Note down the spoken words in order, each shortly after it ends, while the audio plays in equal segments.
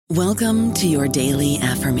Welcome to your daily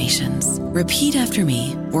affirmations. Repeat after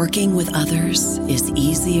me. Working with others is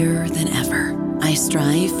easier than ever. I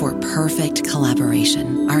strive for perfect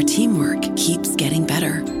collaboration. Our teamwork keeps getting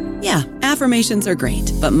better. Yeah, affirmations are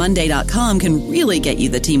great, but Monday.com can really get you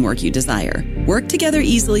the teamwork you desire. Work together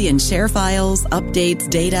easily and share files, updates,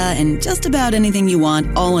 data, and just about anything you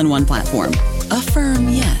want all in one platform. Affirm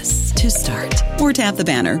yes to start, or tap the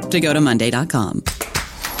banner to go to Monday.com.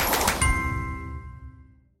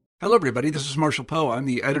 Hello, everybody. This is Marshall Poe. I'm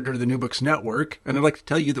the editor of the New Books Network, and I'd like to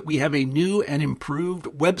tell you that we have a new and improved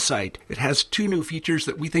website. It has 2 new features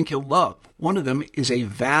that we think you'll love. One of them is a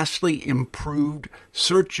vastly improved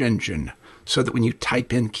search engine, so that when you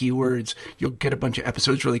type in keywords, you'll get a bunch of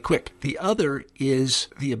episodes really quick. The other is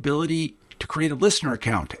the ability to create a listener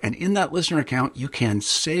account, and in that listener account, you can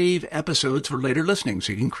save episodes for later listening,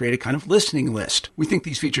 so you can create a kind of listening list. We think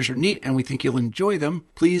these features are neat, and we think you'll enjoy them.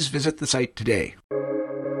 Please visit the site today.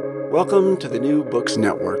 Welcome to the New Books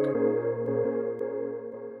Network.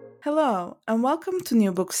 Hello, and welcome to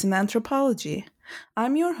New Books in Anthropology.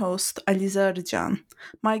 I'm your host, Aliza Arıcan.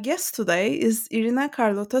 My guest today is Irina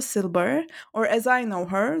Carlota Silber, or as I know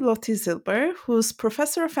her, Lottie Silber, who's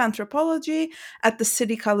professor of anthropology at the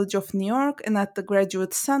City College of New York and at the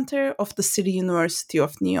Graduate Center of the City University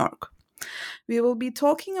of New York. We will be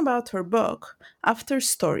talking about her book, After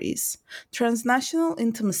Stories, Transnational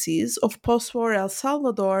Intimacies of Postwar El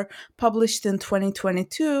Salvador, published in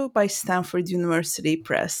 2022 by Stanford University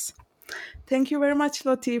Press. Thank you very much,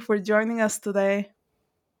 Lottie, for joining us today.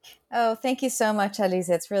 Oh, thank you so much,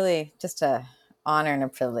 Aliza. It's really just an honor and a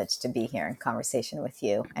privilege to be here in conversation with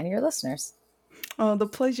you and your listeners. Oh, the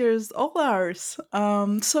pleasure is all ours.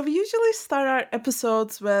 So we usually start our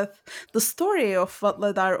episodes with the story of what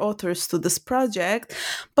led our authors to this project.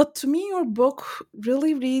 But to me, your book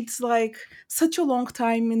really reads like such a long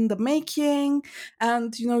time in the making.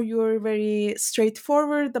 And, you're very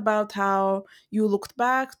straightforward about how you looked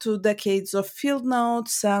back to decades of field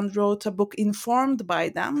notes and wrote a book informed by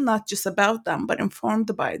them, not just about them, but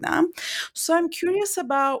informed by them. So I'm curious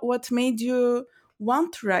about what made you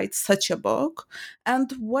want to write such a book,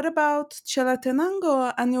 and what about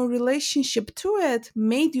Chalatenango and your relationship to it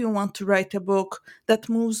made you want to write a book that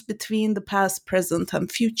moves between the past, present,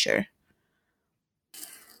 and future?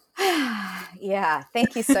 Yeah,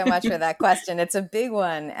 thank you so much for that question. It's a big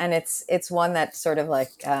one, and it's one that sort of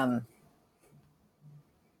like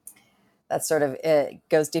it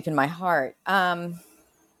goes deep in my heart. One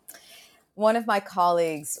of my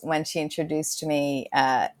colleagues, when she introduced me,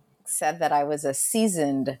 said that I was a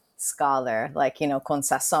seasoned scholar, like, con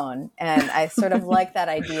sazón. And I sort of like that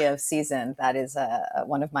idea of seasoned. That is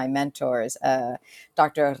one of my mentors,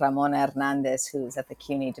 Dr. Ramon Hernandez, who's at the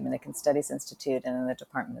CUNY Dominican Studies Institute and in the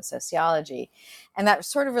Department of Sociology. And that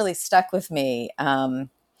sort of really stuck with me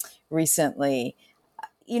recently.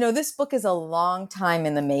 This book is a long time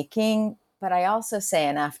in the making, but I also say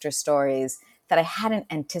in After Stories that I hadn't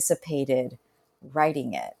anticipated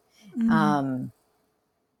writing it.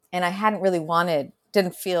 And I hadn't really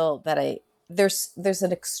didn't feel that there's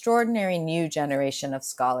an extraordinary new generation of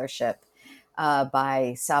scholarship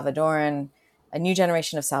by a new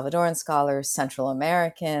generation of Salvadoran scholars, Central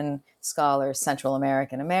American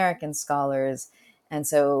American scholars. And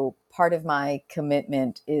so part of my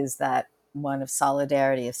commitment is that one of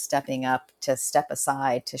solidarity, of stepping up, to step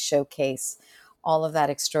aside, to showcase all of that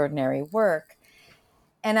extraordinary work.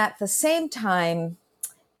 And at the same time,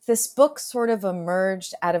 this book sort of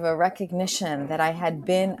emerged out of a recognition that I had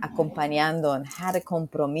been acompañando and had a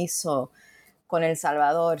compromiso con El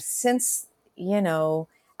Salvador since,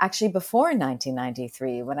 actually before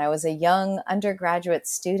 1993, when I was a young undergraduate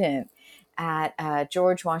student at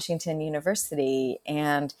George Washington University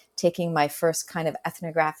and taking my first kind of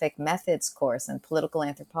ethnographic methods course in political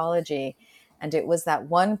anthropology. And it was that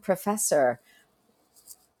one professor,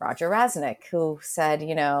 Roger Raznick, who said,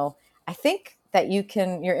 I think that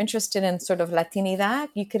you're interested in sort of Latinidad,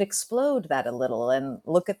 you could explode that a little and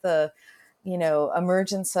look at the,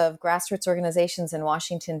 emergence of grassroots organizations in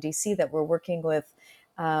Washington, D.C. that were working with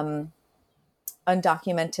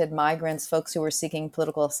undocumented migrants, folks who were seeking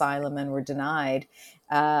political asylum and were denied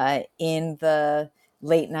in the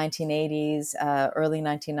late 1980s, early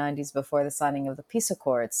 1990s, before the signing of the peace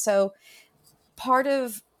accords. So part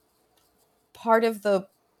of the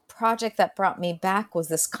project that brought me back was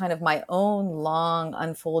this kind of my own long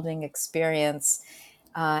unfolding experience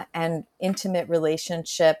and intimate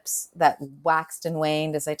relationships that waxed and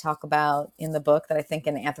waned, as I talk about in the book, that I think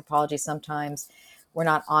in anthropology sometimes we're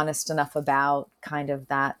not honest enough about, kind of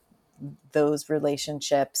those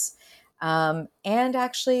relationships. And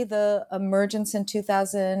actually the emergence in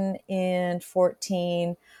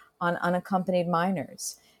 2014 on unaccompanied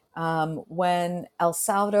minors. When El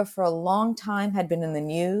Salvador for a long time had been in the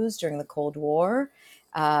news during the Cold War,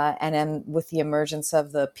 and then with the emergence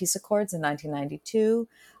of the peace accords in 1992,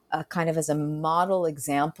 kind of as a model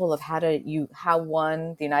example of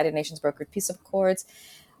the United Nations brokered peace accords,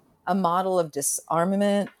 a model of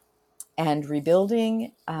disarmament and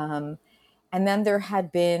rebuilding. And then there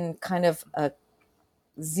had been kind of a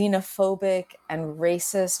xenophobic and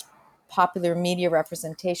racist popular media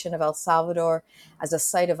representation of El Salvador as a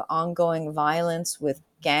site of ongoing violence with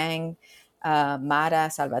gang,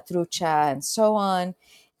 Mara, Salvatrucha, and so on,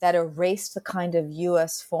 that erased the kind of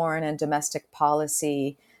U.S. foreign and domestic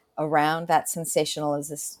policy around that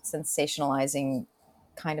sensationalizing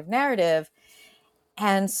kind of narrative.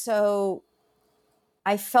 And so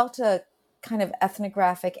I felt a kind of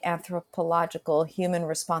ethnographic, anthropological, human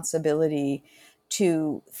responsibility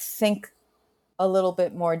to think a little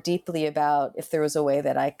bit more deeply about if there was a way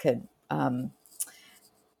that I could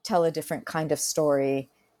tell a different kind of story.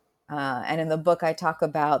 And in the book, I talk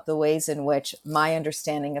about the ways in which my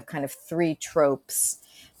understanding of kind of three tropes,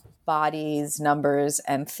 bodies, numbers,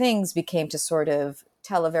 and things, became to sort of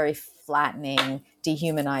tell a very flattening,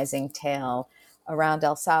 dehumanizing tale around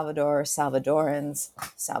El Salvador, Salvadorans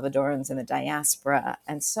in the diaspora,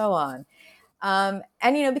 and so on. And,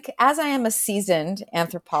 as I am a seasoned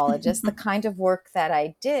anthropologist, the kind of work that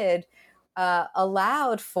I did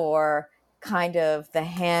allowed for kind of the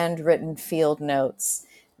handwritten field notes,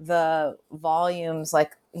 the volumes,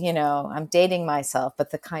 I'm dating myself,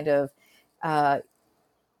 but the kind of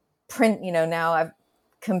print, now I've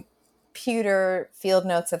computer field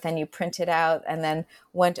notes that then you printed out and then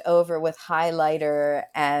went over with highlighter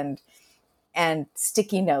and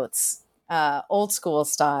sticky notes, old school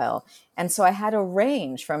style. And so I had a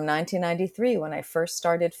range from 1993, when I first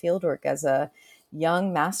started fieldwork as a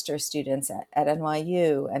young master's student at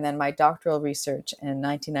NYU, and then my doctoral research in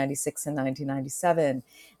 1996 and 1997,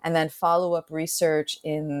 and then follow-up research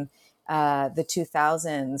in the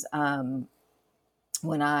 2000s,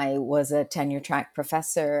 when I was a tenure-track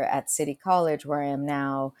professor at City College, where I am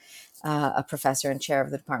now a professor and chair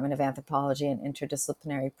of the Department of Anthropology and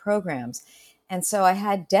Interdisciplinary Programs. And so I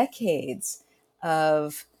had decades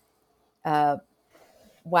of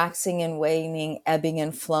waxing and waning, ebbing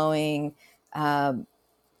and flowing,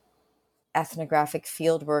 ethnographic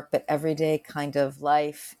fieldwork, but everyday kind of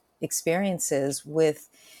life experiences with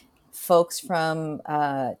folks from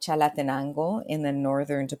Chalatenango in the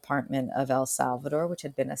northern department of El Salvador, which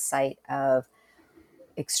had been a site of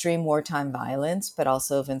extreme wartime violence, but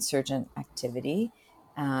also of insurgent activity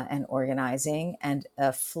and organizing, and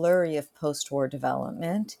a flurry of post-war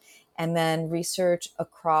development. And then research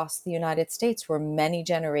across the United States, where many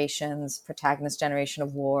generations, protagonist generation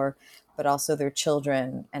of war, but also their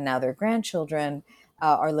children and now their grandchildren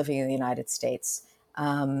are living in the United States.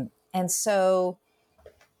 And so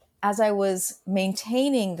as I was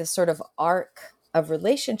maintaining this sort of arc of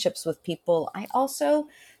relationships with people, I also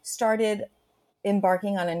started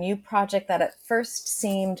embarking on a new project that at first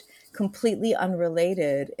seemed completely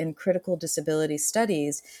unrelated in critical disability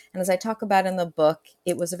studies. And as I talk about in the book,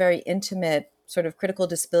 it was a very intimate sort of critical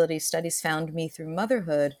disability studies found me through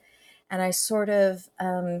motherhood. And I sort of,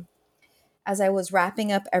 as I was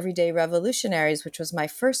wrapping up Everyday Revolutionaries, which was my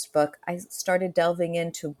first book, I started delving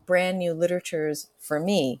into brand new literatures for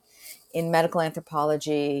me in medical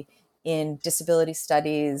anthropology, in disability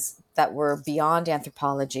studies that were beyond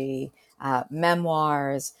anthropology,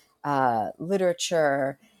 memoirs,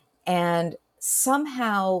 literature. And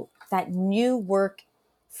somehow that new work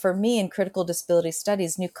for me in critical disability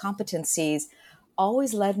studies, new competencies,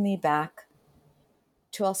 always led me back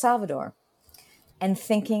to El Salvador and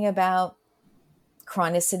thinking about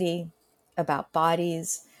chronicity, about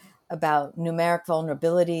bodies, about numeric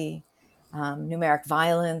vulnerability, numeric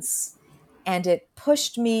violence. And it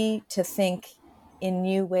pushed me to think in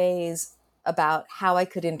new ways about how I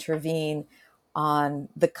could intervene on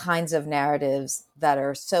the kinds of narratives that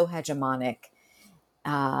are so hegemonic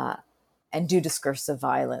and do discursive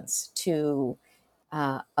violence to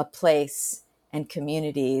a place and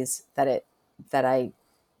communities that I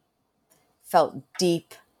felt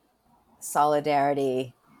deep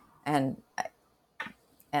solidarity and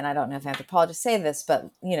I don't know if anthropologists say this, but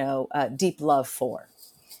deep love for.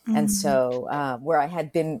 Mm-hmm. And so where I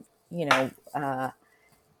had been,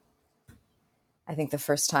 I think the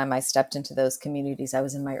first time I stepped into those communities, I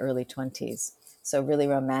was in my early 20s. So really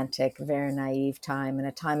romantic, very naive time, and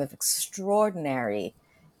a time of extraordinary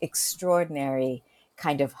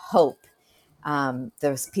kind of hope.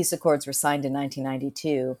 Those peace accords were signed in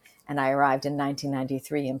 1992, and I arrived in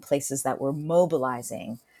 1993 in places that were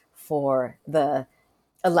mobilizing for the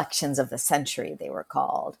elections of the century, they were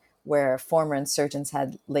called, where former insurgents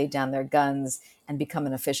had laid down their guns and become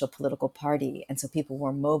an official political party. And so people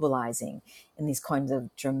were mobilizing in these kinds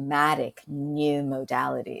of dramatic new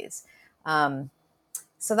modalities.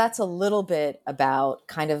 So that's a little bit about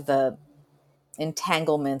kind of the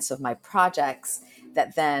entanglements of my projects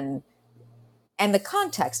that then, and the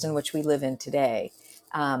context in which we live in today,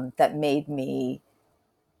 that made me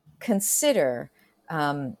consider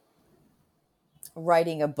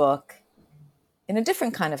writing a book in a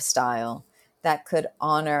different kind of style that could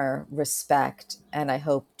honor, respect, and I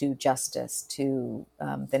hope do justice to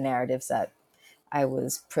the narratives that I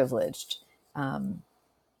was privileged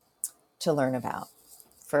to learn about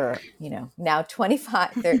for, now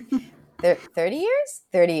 25, 30 years?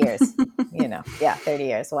 30 years, 30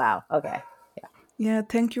 years. Wow. Okay. Yeah. Yeah,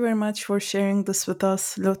 thank you very much for sharing this with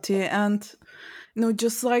us, Lottie. And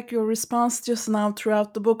just like your response just now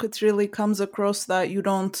throughout the book, it really comes across that you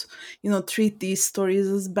don't, treat these stories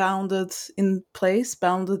as bounded in place,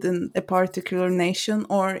 bounded in a particular nation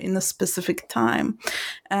or in a specific time.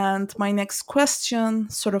 And my next question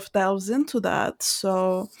sort of delves into that.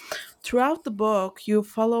 So, throughout the book, you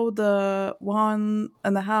follow the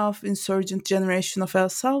 1.5 insurgent generation of El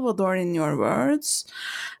Salvador, in your words,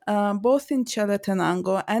 both in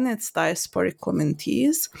Chalatenango and its diasporic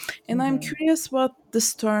communities. And I'm curious what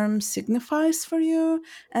this term signifies for you,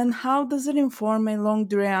 and how does it inform a longue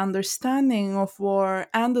durée understanding of war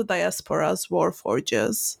and the diaspora's war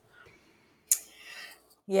forges?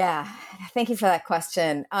 Yeah. Thank you for that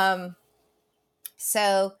question.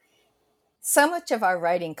 So much of our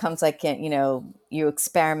writing comes like, you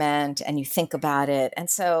experiment and you think about it. And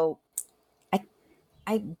so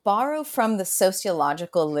I borrow from the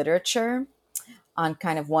sociological literature on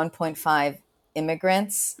kind of 1.5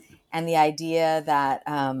 immigrants and the idea that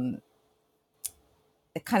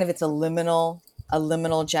it's a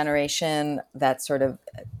liminal generation that sort of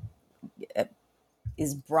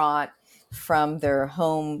is brought from their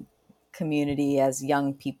home community as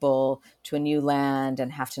young people to a new land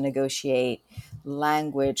and have to negotiate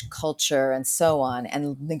language, culture, and so on,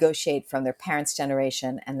 and negotiate from their parents'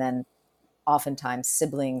 generation, and then oftentimes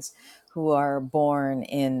siblings who are born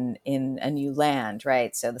in a new land,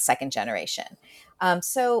 right? So the second generation.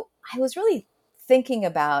 So I was really thinking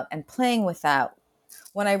about and playing with that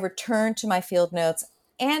when I returned to my field notes,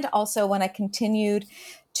 and also when I continued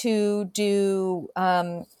to do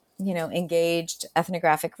engaged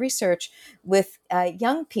ethnographic research with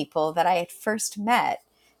young people that I had first met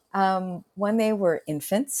when they were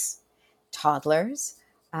infants, toddlers,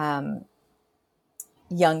 young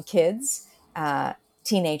kids,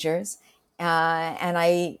 teenagers. And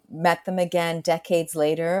I met them again decades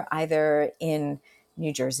later, either in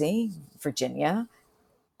New Jersey, Virginia,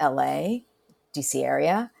 LA, DC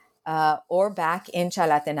area, or back in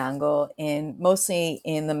Chalatenango, mostly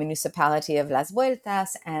in the municipality of Las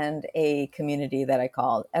Vueltas and a community that I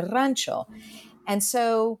call El Rancho. And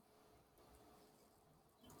so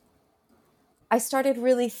I started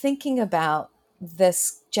really thinking about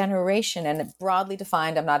this generation, and broadly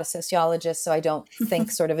defined, I'm not a sociologist, so I don't think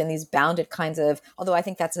sort of in these bounded kinds of, although I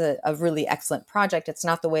think that's a really excellent project. It's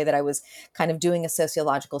not the way that I was kind of doing a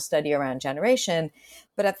sociological study around generation.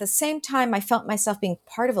 But at the same time, I felt myself being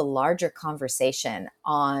part of a larger conversation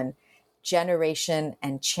on generation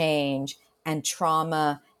and change and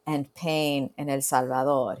trauma and pain in El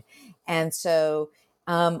Salvador. And so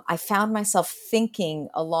I found myself thinking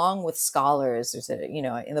along with scholars. There's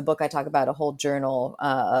in the book, I talk about a whole journal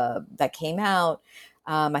that came out,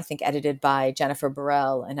 I think edited by Jennifer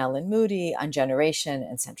Burrell and Ellen Moody, on generation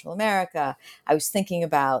in Central America. I was thinking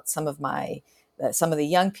about some of the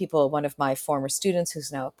young people. One of my former students,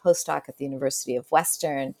 who's now a postdoc at the University of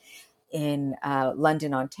Western in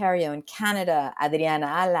London, Ontario, in Canada, Adriana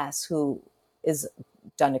Alas, who is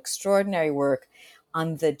done extraordinary work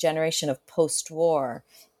on the generation of post-war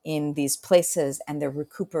in these places and the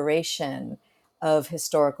recuperation of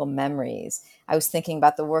historical memories. I was thinking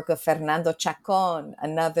about the work of Fernando Chacon,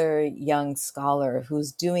 another young scholar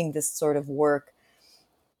who's doing this sort of work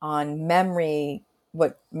on memory,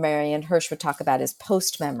 what Marianne Hirsch would talk about as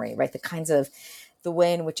post-memory, right? The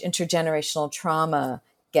way in which intergenerational trauma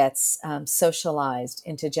gets socialized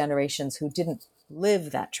into generations who didn't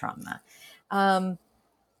live that trauma.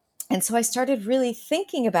 And so I started really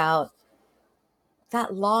thinking about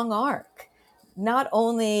that long arc, not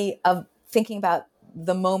only of thinking about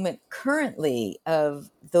the moment currently of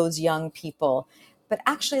those young people, but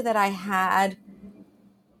actually that I had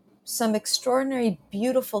some extraordinary,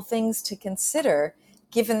 beautiful things to consider,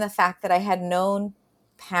 given the fact that I had known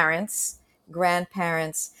parents,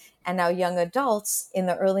 grandparents, and now young adults in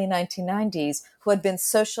the early 1990s who had been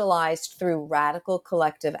socialized through radical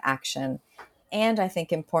collective action. And I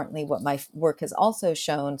think importantly, what my work has also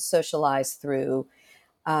shown, socialized through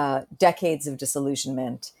decades of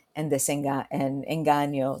disillusionment and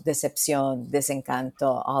engaño, decepción,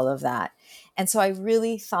 desencanto, all of that. And so I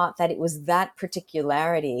really thought that it was that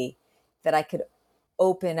particularity that I could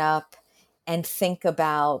open up and think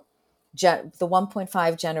about the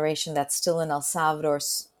 1.5 generation that's still in El Salvador,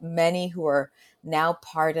 many who are now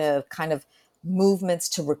part of kind of movements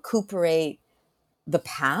to recuperate the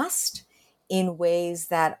past in ways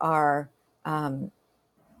that are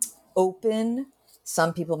open.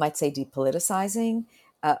 Some people might say depoliticizing,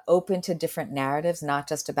 open to different narratives, not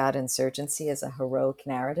just about insurgency as a heroic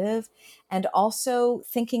narrative, and also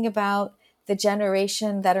thinking about the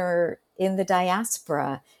generation that are in the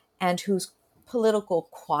diaspora and whose political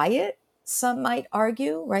quiet, some might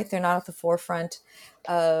argue, right? They're not at the forefront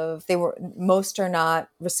of, most are not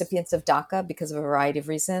recipients of DACA because of a variety of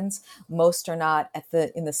reasons. Most are not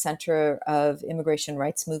in the center of immigration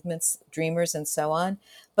rights movements, dreamers and so on,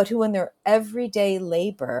 but who in their everyday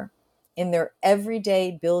labor, in their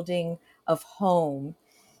everyday building of home,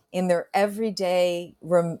 in their everyday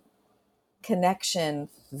connection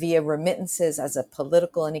via remittances as a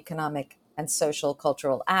political and economic and social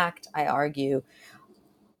cultural act, I argue,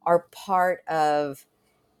 are part of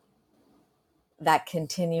that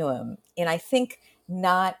continuum. And I think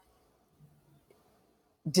not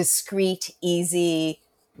discrete, easy,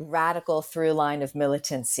 radical through line of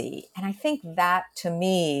militancy. And I think that to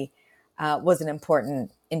me was an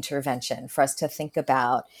important intervention for us to think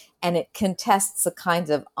about. And it contests the kinds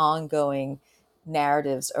of ongoing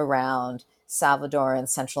narratives around Salvadoran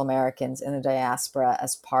Central Americans in the diaspora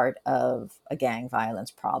as part of a gang violence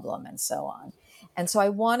problem and so on. And so I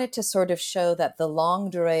wanted to sort of show that the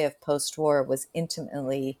longue durée of post-war was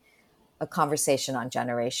intimately a conversation on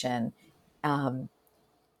generation.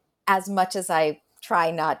 As much as I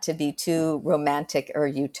try not to be too romantic or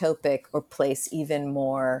utopic or place even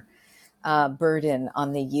more burden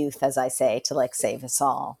on the youth, as I say, to like save us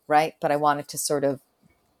all, right? But I wanted to sort of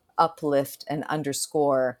uplift and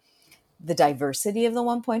underscore the diversity of the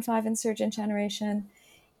 1.5 insurgent generation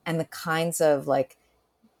and the kinds of like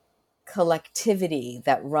collectivity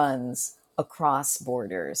that runs across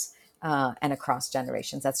borders and across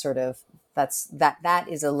generations. That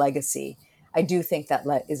is a legacy. I do think that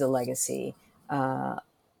is a legacy of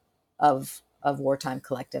wartime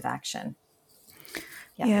collective action.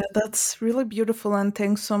 Yeah, that's really beautiful. And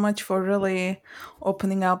thanks so much for really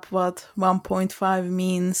opening up what 1.5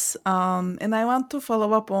 means. And I want to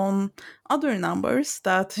follow up on other numbers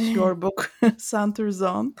that your book centers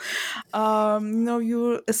on.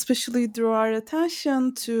 You especially draw our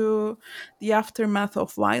attention to the aftermath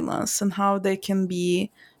of violence and how they can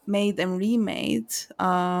be made and remade.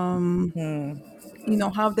 How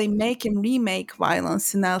they make and remake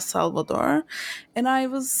violence in El Salvador. And I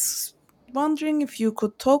was wondering if you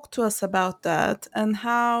could talk to us about that and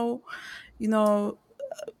how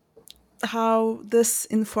this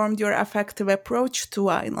informed your effective approach to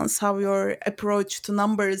violence, how your approach to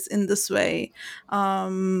numbers in this way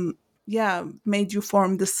made you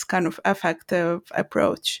form this kind of effective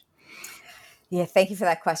approach. Yeah, thank you for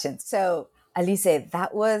that question. So Alice,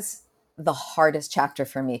 that was the hardest chapter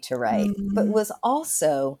for me to write, but was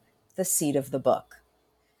also the seed of the book.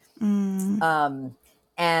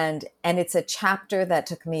 And it's a chapter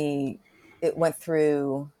that it went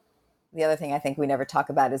through. The other thing I think we never talk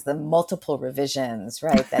about is the multiple revisions,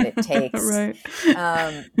 right, that it takes. Right.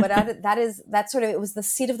 But it was the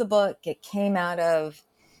seed of the book. It came out of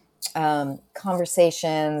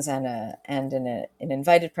conversations and an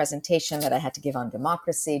invited presentation that I had to give on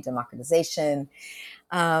democratization.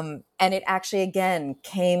 And it actually, again,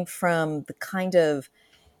 came from the kind of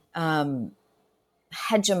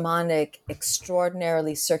hegemonic,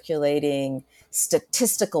 extraordinarily circulating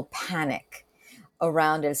statistical panic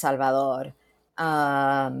around El Salvador,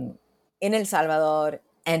 in El Salvador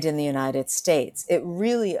and in the United States. It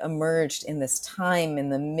really emerged in this time in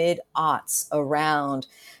the mid-aughts around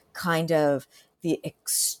kind of the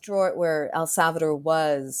where El Salvador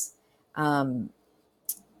was, had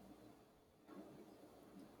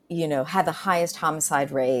the highest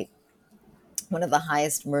homicide rate, one of the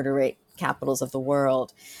highest murder rate capitals of the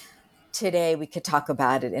world. Today, we could talk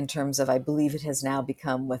about it in terms of, I believe it has now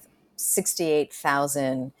become with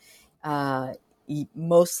 68,000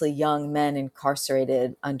 mostly young men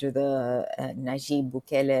incarcerated under the Nayib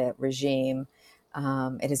Bukele regime.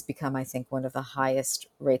 It has become, I think, one of the highest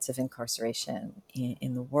rates of incarceration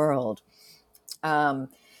in the world. And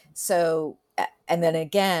then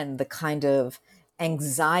again, the kind of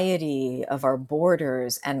anxiety of our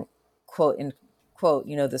borders and quote in quote,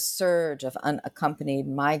 the surge of unaccompanied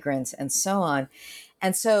migrants and so on.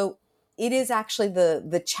 And so it is actually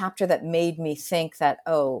the chapter that made me think that,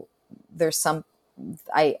 oh, there's something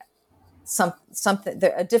a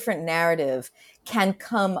different narrative can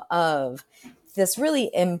come of this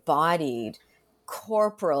really embodied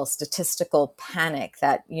corporal statistical panic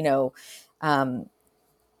that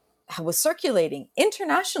was circulating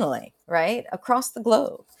internationally, right, across the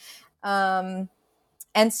globe. And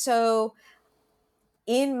so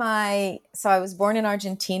I was born in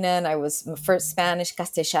Argentina, and I was first Spanish.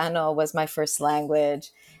 Castellano was my first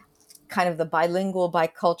language. Kind of the bilingual,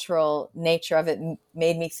 bicultural nature of it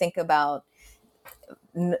made me think about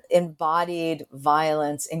embodied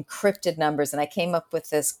violence, encrypted numbers. And I came up with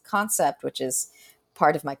this concept, which is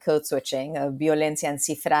part of my code switching, of violencia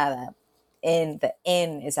encifrada. And the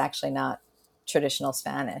N is actually not traditional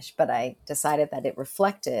Spanish, but I decided that it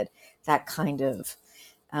reflected that kind of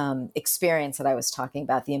experience that I was talking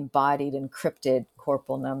about, the embodied, encrypted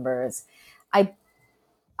corporal numbers.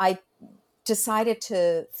 I decided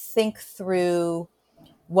to think through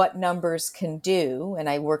what numbers can do, and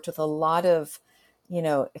I worked with a lot of,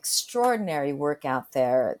 extraordinary work out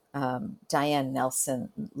there. Late Diane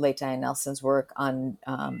Nelson's work on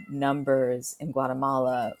numbers in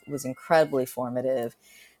Guatemala was incredibly formative.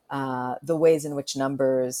 The ways in which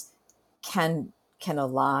numbers can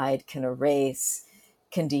elide, can erase,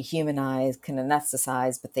 can dehumanize, can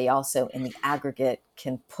anesthetize, but they also, in the aggregate,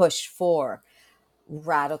 can push for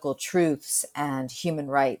radical truths and human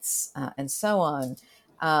rights and so on.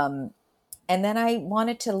 And then I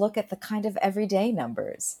wanted to look at the kind of everyday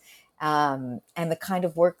numbers and the kind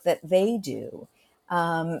of work that they do.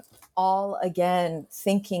 All, again,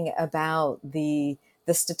 thinking about the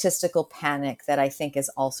statistical panic that I think is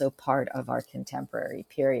also part of our contemporary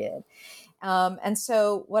period. And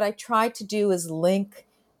so what I tried to do is link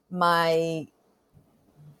my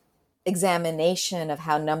examination of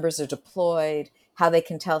how numbers are deployed, how they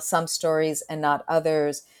can tell some stories and not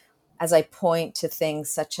others, as I point to things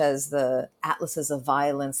such as the atlases of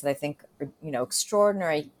violence that I think are,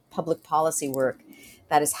 extraordinary public policy work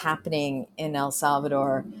that is happening in El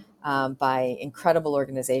Salvador by incredible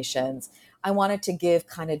organizations. I wanted to give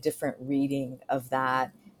kind of different reading of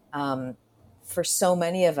that for so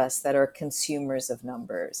many of us that are consumers of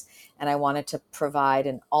numbers. And I wanted to provide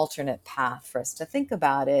an alternate path for us to think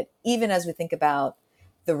about it, even as we think about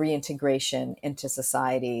the reintegration into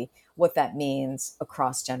society, what that means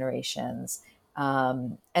across generations.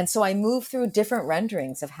 And so I move through different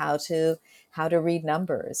renderings of how to read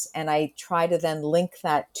numbers. And I try to then link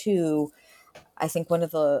that to, I think one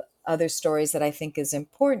of the other stories that I think is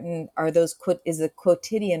important is the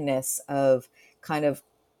quotidianness of kind of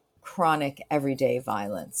chronic everyday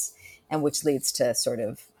violence, and which leads to sort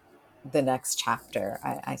of the next chapter.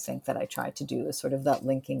 I think that I tried to do is sort of that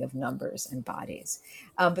linking of numbers and bodies.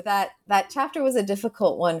 But that chapter was a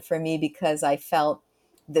difficult one for me because I felt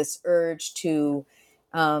this urge to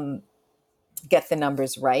get the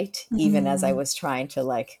numbers right, even as I was trying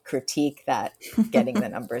to critique that getting the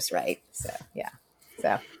numbers right. So, yeah.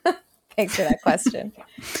 So thanks for that question.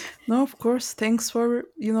 No, of course. Thanks for,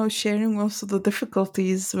 sharing also the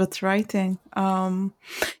difficulties with writing.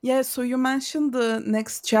 Yeah, so you mentioned the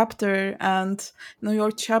next chapter, and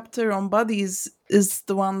your chapter on bodies is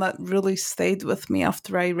the one that really stayed with me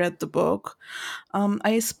after I read the book.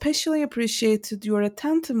 I especially appreciated your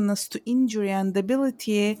attentiveness to injury and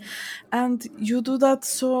debility, and you do that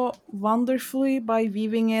so wonderfully by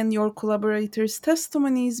weaving in your collaborators'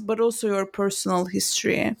 testimonies, but also your personal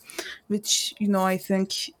history, which, I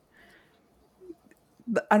think,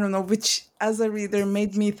 I don't know, which as a reader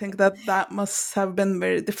made me think that must have been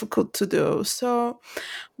very difficult to do. So,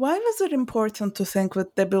 why was it important to think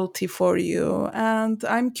with debility for you? And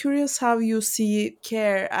I'm curious how you see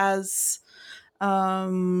care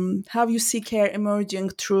emerging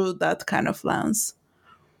through that kind of lens.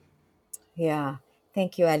 Yeah,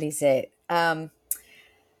 thank you, Alize.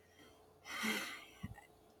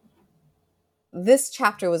 This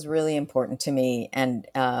chapter was really important to me, and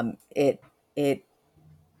it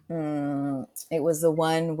was the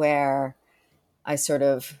one where I sort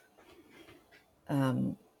of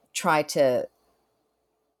tried to.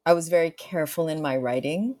 I was very careful in my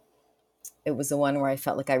writing. It was the one where I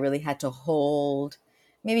felt like I really had to hold.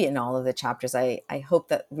 Maybe in all of the chapters, I hope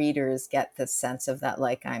that readers get the sense of that,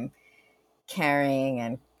 like I'm carrying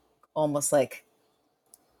and almost like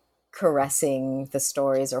caressing the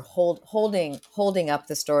stories, or holding up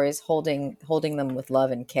the stories, holding them with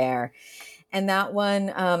love and care. And that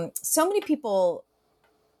one, so many people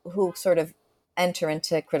who sort of enter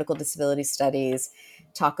into critical disability studies,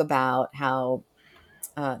 talk about how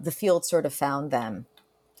the field sort of found them.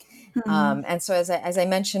 And so, as I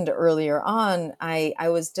mentioned earlier on, I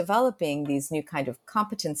was developing these new kind of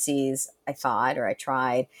competencies. I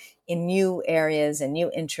tried in new areas and new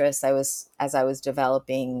interests. As I was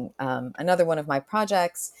developing another one of my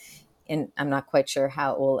projects. And I'm not quite sure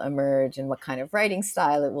how it will emerge and what kind of writing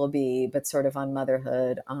style it will be, but sort of on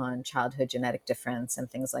motherhood, on childhood genetic difference,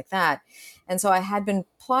 and things like that. And so I had been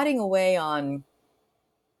plodding away on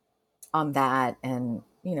that, and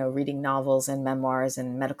reading novels and memoirs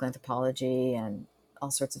and medical anthropology and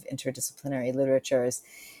all sorts of interdisciplinary literatures.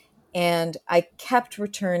 And I kept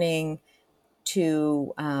returning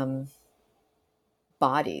to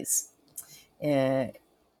bodies.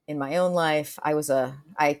 In my own life,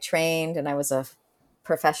 I trained, and I was a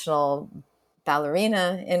professional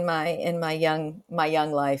ballerina in my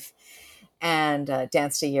young life, and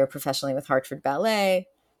danced a year professionally with Hartford Ballet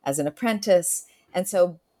as an apprentice. And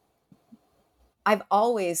so I've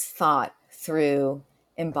always thought through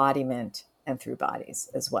embodiment and through bodies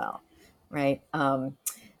as well, right?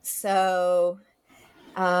 So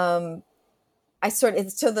I sort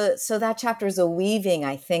of so that chapter is a weaving,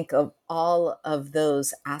 I think, of all of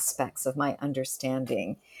those aspects of my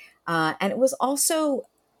understanding, and it was also,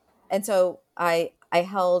 and so I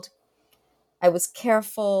was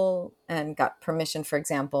careful and got permission, for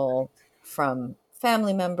example, from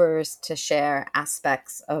family members to share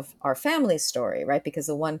aspects of our family story, right? Because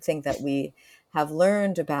the one thing that we have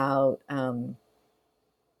learned about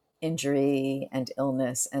injury and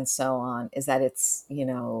illness and so on is that it's,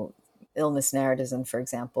 illness narratives, and for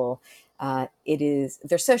example,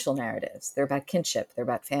 they're social narratives. They're about kinship. They're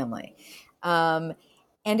about family. And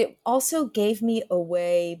it also gave me a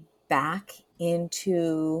way back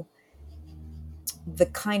into the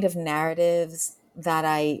kind of narratives that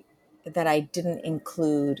I didn't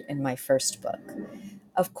include in my first book.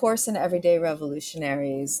 Of course, in Everyday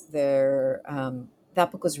Revolutionaries, that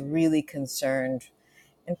book was really concerned,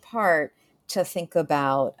 in part, to think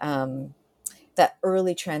about that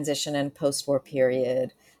early transition and post-war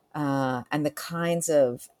period, and the kinds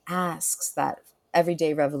of asks that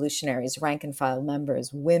everyday revolutionaries, rank and file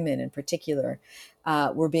members, women in particular,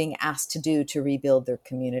 were being asked to do to rebuild their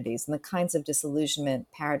communities, and the kinds of disillusionment,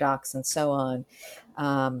 paradox, and so on,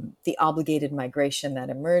 the obligated migration that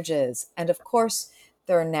emerges. And of course,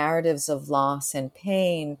 there are narratives of loss and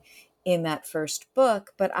pain in that first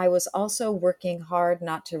book, but I was also working hard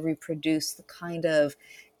not to reproduce the kind of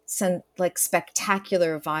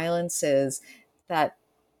spectacular violences that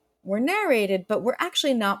were narrated, but were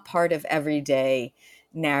actually not part of everyday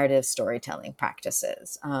narrative storytelling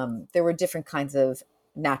practices. There were different kinds of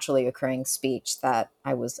naturally occurring speech that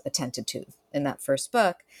I was attentive to in that first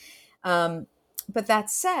book. But that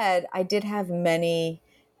said, I did have many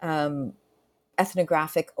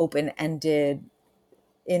ethnographic, open-ended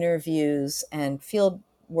interviews and field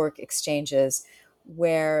work exchanges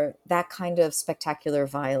where that kind of spectacular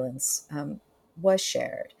violence was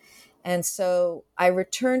shared. And so I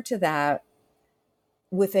returned to that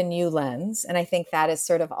with a new lens. And I think that is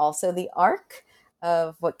sort of also the arc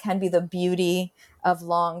of what can be the beauty of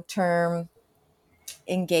long-term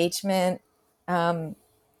engagement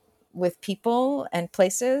with people and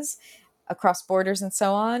places across borders and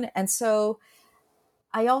so on. And so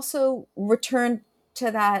I also returned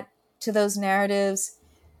to those narratives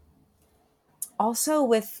also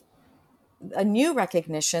with a new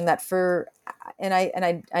recognition that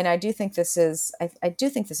I do think this is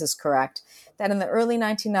correct, that in the early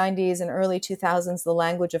 1990s and early 2000s, the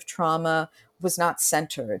language of trauma was not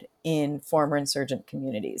centered in former insurgent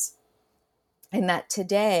communities, and that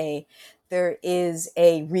today there is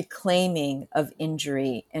a reclaiming of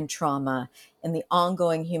injury and trauma in the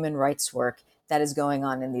ongoing human rights work that is going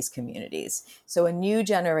on in these communities. So a new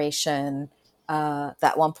generation,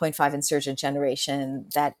 that 1.5 insurgent generation,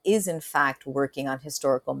 that is in fact working on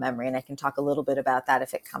historical memory. And I can talk a little bit about that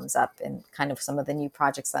if it comes up in kind of some of the new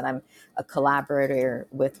projects that I'm a collaborator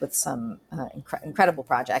with some incredible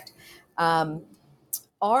project,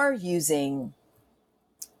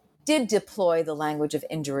 did deploy the language of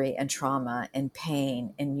injury and trauma and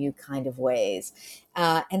pain in new kind of ways.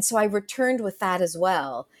 And so I returned with that as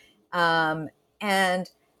well. And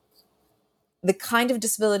the kind of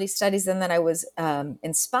disability studies then that I was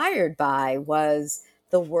inspired by was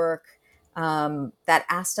the work that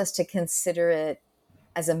asked us to consider it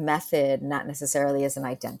as a method, not necessarily as an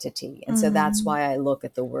identity. And so that's why I look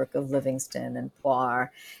at the work of Livingston and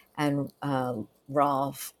Poir and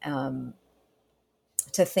Rolfe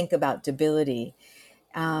to think about debility.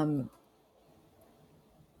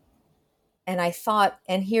 And I thought,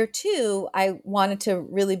 and here too, I wanted to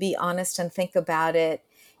really be honest and think about it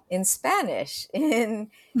in Spanish,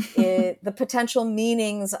 the potential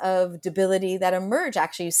meanings of debility that emerge.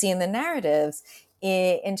 Actually, you see in the narratives,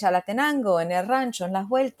 in Chalatenango, in El Rancho, in Las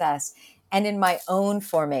Vueltas, and in my own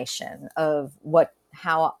formation of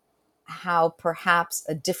how perhaps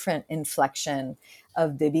a different inflection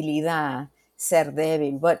of debilidad, ser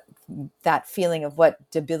débil, what that feeling of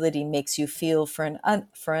what debility makes you feel for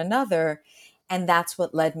another. And that's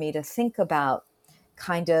what led me to think about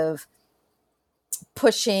kind of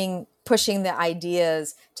pushing the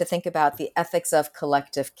ideas to think about the ethics of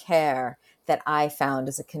collective care that I found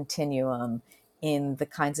as a continuum in the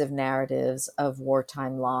kinds of narratives of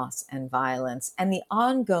wartime loss and violence, and the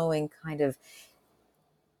ongoing kind of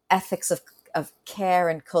ethics of care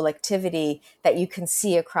and collectivity that you can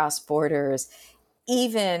see across borders,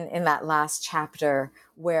 even in that last chapter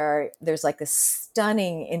where there's like a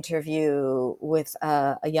stunning interview with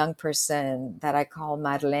a young person that I call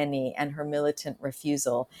Marlene and her militant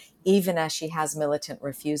refusal. Even as she has militant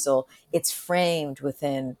refusal, it's framed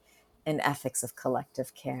within an ethics of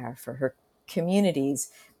collective care for her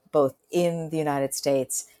communities, both in the United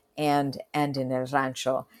States and in El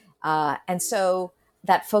Rancho. And so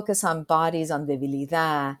that focus on bodies, on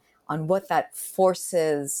debilidad, on what that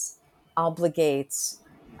forces, obligates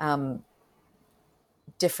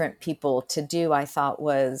different people to do, I thought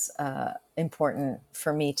was important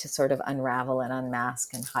for me to sort of unravel and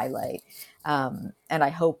unmask and highlight. And I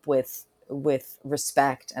hope with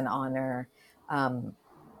respect and honor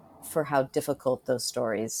for how difficult those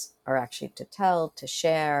stories are actually to tell, to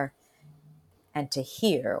share, and to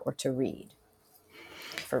hear or to read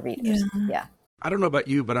for readers. Yeah. I don't know about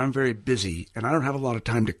you, but I'm very busy and I don't have a lot of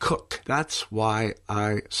time to cook. That's why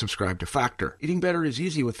I subscribe to Factor. Eating better is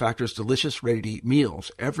easy with Factor's delicious, ready-to-eat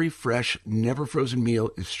meals. Every fresh, never frozen meal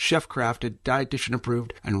is chef-crafted, dietitian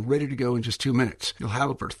approved, and ready to go in just 2 minutes. You'll have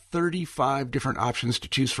over 35 different options to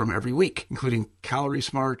choose from every week, including Calorie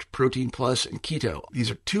Smart, Protein Plus, and Keto. These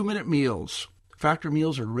are 2-minute meals. Factor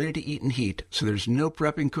meals are ready to eat and heat, so there's no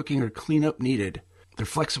prepping, cooking, or cleanup needed. They're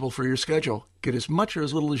flexible for your schedule. Get as much or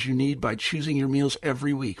as little as you need by choosing your meals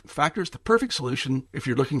every week. Factor is the perfect solution if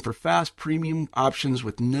you're looking for fast, premium options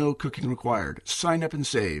with no cooking required. Sign up and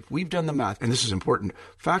save. We've done the math, and this is important.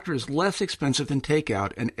 Factor is less expensive than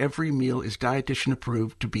takeout, and every meal is dietitian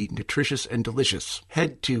approved to be nutritious and delicious.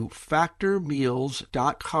 Head to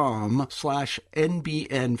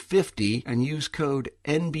factormeals.com/NBN50 and use code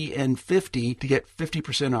NBN50 to get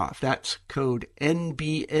 50% off. That's code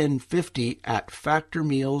NBN50 at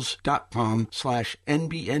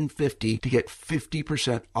factormeals.com/NBN50 to get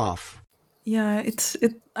 50% off. Yeah,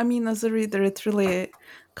 I mean, as a reader, it really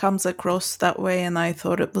comes across that way, and I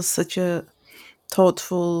thought it was such a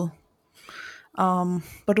thoughtful,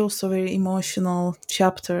 but also very emotional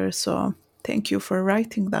chapter. So thank you for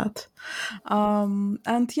writing that.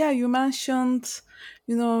 And yeah, you mentioned,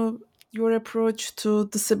 your approach to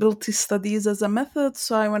disability studies as a method.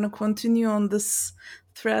 So I want to continue on this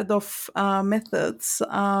thread of methods.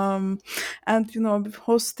 And,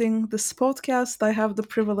 hosting this podcast, I have the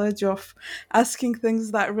privilege of asking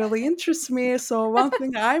things that really interest me. So one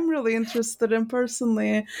thing I'm really interested in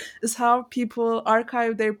personally is how people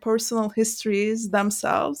archive their personal histories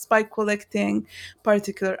themselves by collecting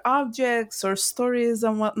particular objects or stories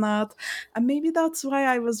and whatnot. And maybe that's why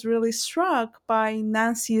I was really struck by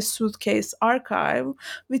Nancy's Suitcase Archive,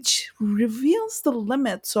 which reveals the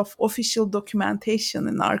limits of official documentation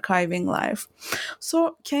in archiving life.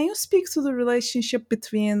 So, can you speak to the relationship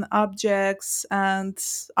between objects and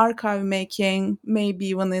archive making, maybe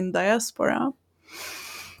even in diaspora?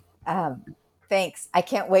 Thanks. I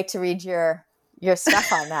can't wait to read your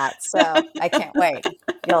stuff on that. So I can't wait.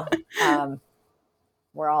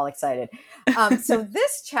 We're all excited. So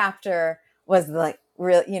this chapter was like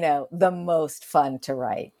real, the most fun to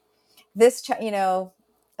write. This,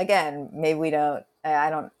 again, maybe I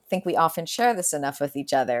don't think we often share this enough with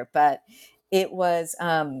each other, but it was,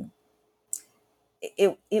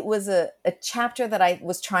 it was a chapter that I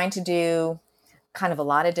was trying to do kind of a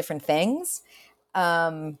lot of different things.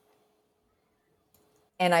 And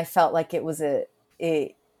I felt like it was the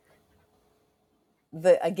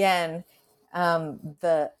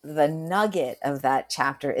nugget of that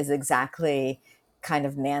chapter is exactly kind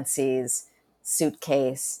of Nancy's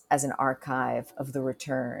suitcase as an archive of the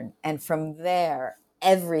return. And from there,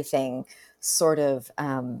 everything sort of,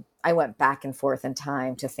 I went back and forth in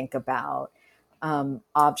time to think about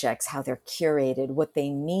objects, how they're curated, what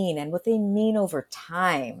they mean, and what they mean over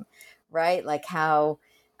time, right? Like how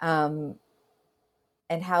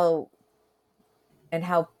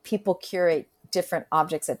people curate different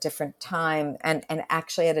objects at different time, and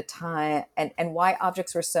actually at a time, and why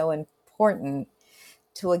objects were so important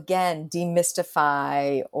to, again,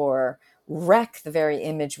 demystify or wreck the very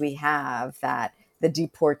image we have that the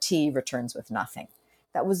deportee returns with nothing.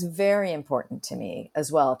 That was very important to me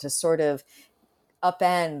as well, to sort of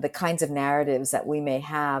upend the kinds of narratives that we may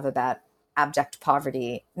have about abject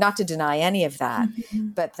poverty. Not to deny any of that,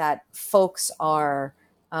 but that folks are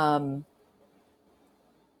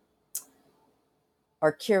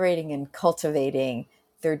curating and cultivating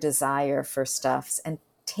their desire for stuffs and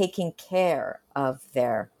taking care of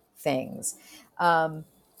their things. And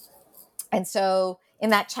so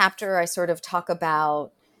in that chapter, I sort of talk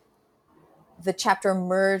about the chapter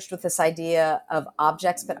merged with this idea of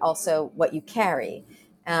objects, but also what you carry.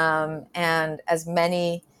 And as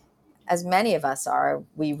many of us are,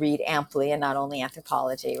 we read amply, and not only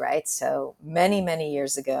anthropology, right? So many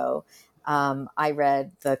years ago, I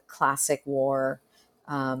read the classic war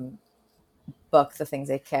book, The Things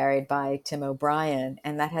They Carried, by Tim O'Brien,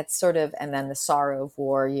 and that had sort of, and then The Sorrow of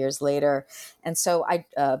War years later. And so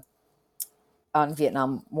on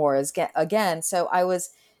Vietnam War again. So I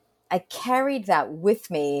carried that with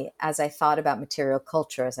me as I thought about material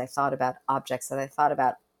culture, as I thought about objects, as I thought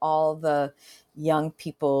about all the young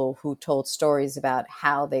people who told stories about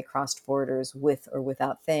how they crossed borders with or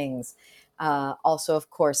without things. Also, of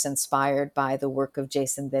course, inspired by the work of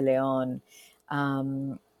Jason De Leon,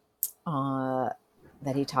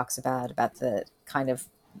 that he talks about the kind of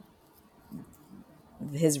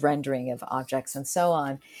his rendering of objects and so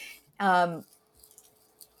on.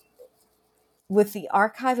 With the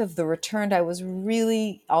Archive of the Returned, I was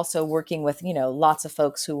really also working with, lots of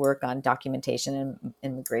folks who work on documentation and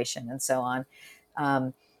immigration and so on.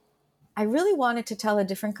 I really wanted to tell a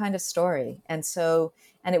different kind of story. And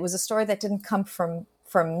it was a story that didn't come from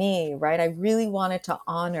me, right? I really wanted to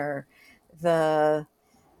honor the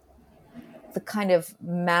kind of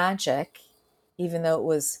magic, even though it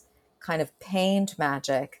was kind of pained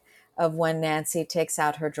magic, of when Nancy takes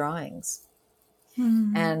out her drawings.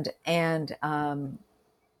 And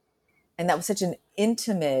that was such an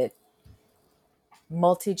intimate,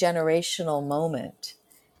 multi-generational moment.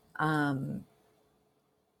 And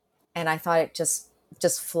I thought it just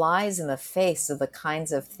flies in the face of the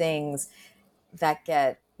kinds of things that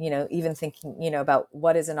get, even thinking, about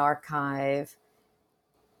what is an archive,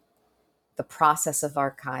 the process of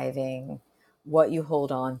archiving, what you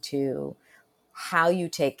hold on to, how you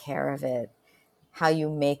take care of it, how you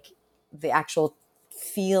make the actual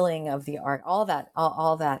feeling of the art, all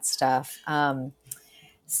that stuff.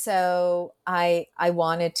 So I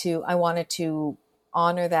wanted to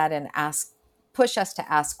honor that and push us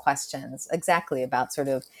to ask questions exactly about sort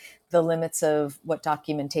of the limits of what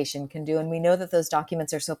documentation can do. And we know that those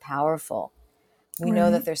documents are so powerful. We know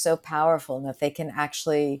that they're so powerful and that they can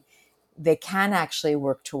actually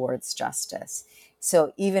work towards justice.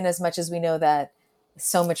 So even as much as we know that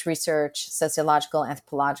so much research, sociological,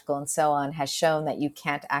 anthropological, and so on, has shown that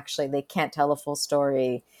they can't tell a full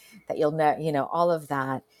story, that you'll know, all of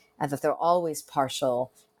that, and that they're always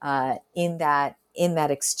partial. In that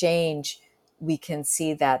exchange, we can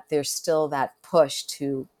see that there's still that push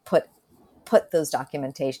to put those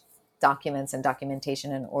documents and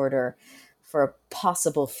documentation in order for a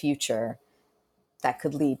possible future that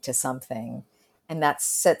could lead to something. And that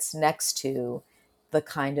sits next to the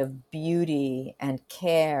kind of beauty and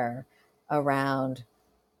care around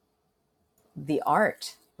the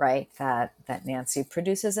art, right, that Nancy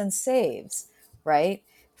produces and saves, right,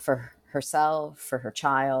 for herself, for her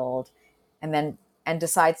child, and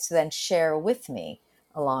decides to then share with me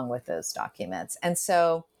along with those documents. And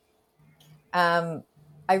so I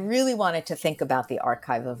really wanted to think about the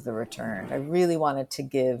Archive of the Returned. I really wanted to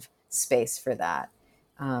give space for that.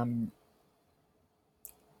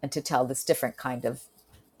 And to tell this different kind of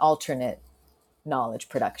alternate knowledge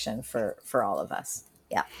production for all of us.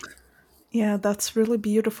 Yeah. Yeah, that's really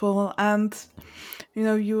beautiful. And,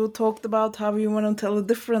 you talked about how you want to tell a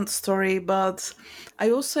different story, but I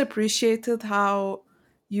also appreciated how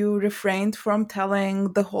you refrained from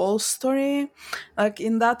telling the whole story. Like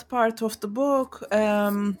in that part of the book,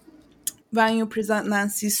 when you present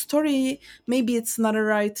Nancy's story, maybe it's not a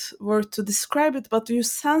right word to describe it, but you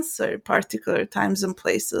censor particular times and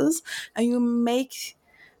places, and you make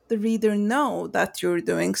the reader know that you're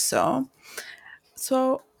doing so.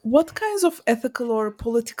 So, what kinds of ethical or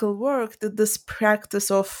political work did this practice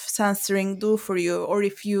of censoring do for you, or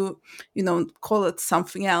if you, call it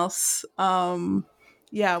something else?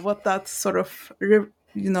 What that sort of,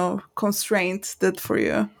 constraint did for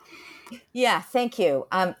you. Yeah, thank you.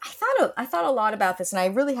 I thought a lot about this, and I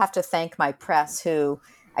really have to thank my press, who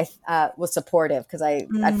was supportive, because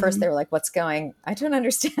at first they were like, I don't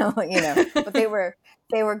understand, but they were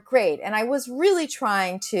great. And I was really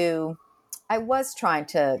trying to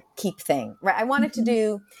keep things, right? I wanted to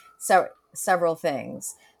do several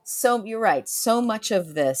things. So you're right. So much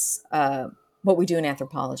of this, what we do in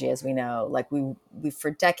anthropology, as we know, like we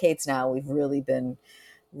for decades now, we've really been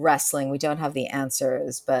wrestling. We don't have the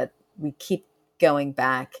answers, but we keep going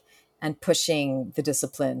back and pushing the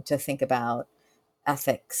discipline to think about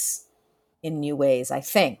ethics in new ways.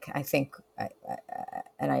 It's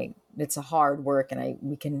a hard work, and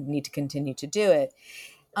we need to continue to do it.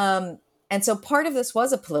 And so part of this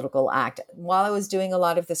was a political act. While I was doing a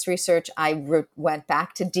lot of this research, I went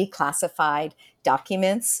back to declassified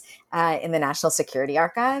documents in the National Security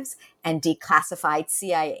Archives and declassified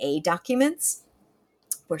CIA documents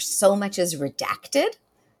where so much is redacted,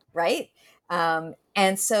 right?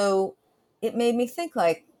 And so it made me think,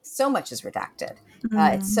 like, so much is redacted.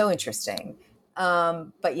 It's so interesting.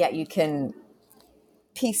 But yet you can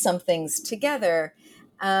piece some things together.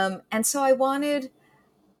 And so I wanted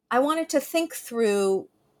to think through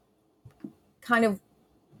kind of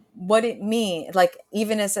what it means. Like,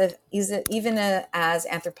 even as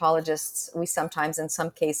anthropologists, we sometimes, in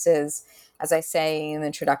some cases, as I say in the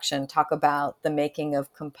introduction, talk about the making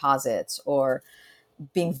of composites, or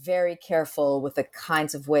being very careful with the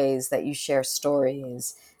kinds of ways that you share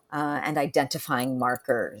stories, and identifying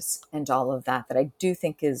markers and all of that I do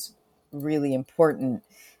think is really important,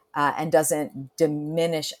 and doesn't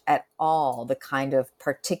diminish at all the kind of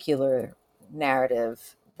particular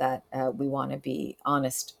narrative that we want to be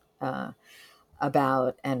honest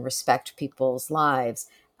about and respect people's lives.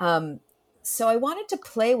 So I wanted to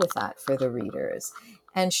play with that for the readers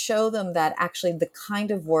and show them that actually the kind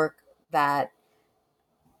of work that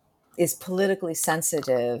is politically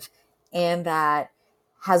sensitive and that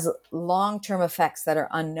has long-term effects that are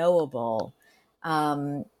unknowable,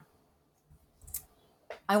 I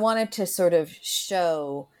wanted to sort of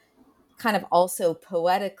show, kind of also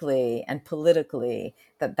poetically and politically,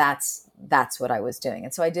 that's what I was doing.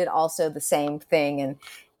 And so I did also the same thing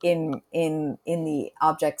in the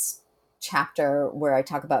objects chapter where I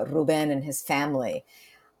talk about Ruben and his family.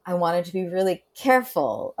 I wanted to be really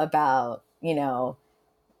careful about,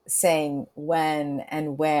 saying when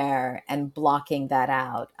and where and blocking that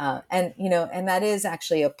out. And that is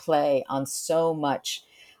actually a play on so much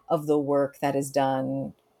of the work that is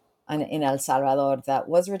done in El Salvador that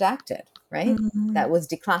was redacted, right? That was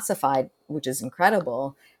declassified, which is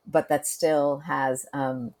incredible, but that still has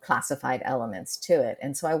classified elements to it.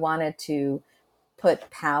 And so I wanted to put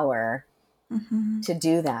power to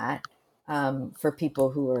do that for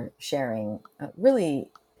people who are sharing really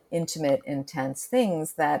intimate, intense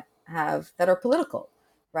things that are political,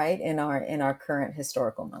 right? In our current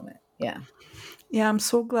historical moment. Yeah. Yeah, I'm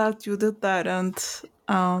so glad you did that. And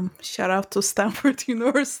shout out to Stanford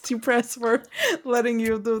University Press for letting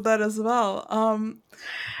you do that as well.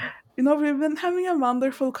 We've been having a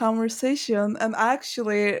wonderful conversation, and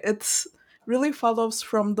actually, it's really follows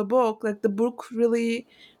from the book. Like, the book really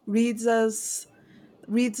reads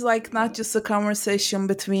like not just a conversation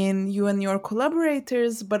between you and your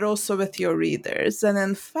collaborators, but also with your readers. And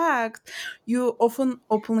in fact, you often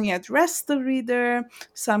openly address the reader.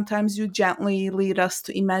 Sometimes you gently lead us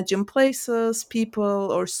to imagine places,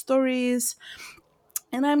 people, or stories.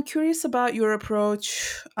 And I'm curious about your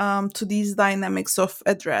approach to these dynamics of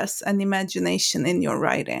address and imagination in your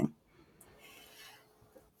writing.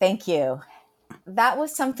 Thank you. That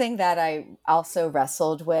was something that I also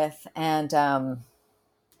wrestled with, and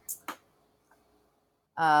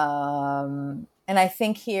I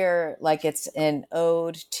think here, like, it's an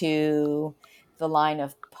ode to the line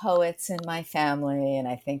of poets in my family, and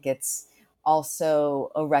I think it's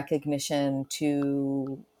also a recognition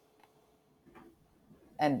to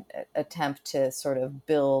an attempt to sort of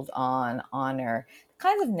build on, honor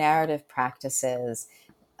kinds of narrative practices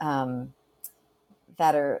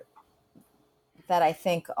that I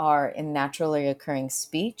think are in naturally occurring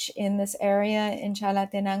speech in this area in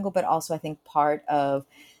Chalatenango, but also I think part of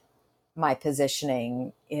my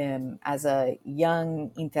positioning as a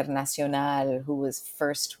young internacional who was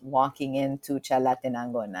first walking into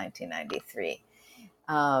Chalatenango in 1993.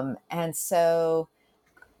 And so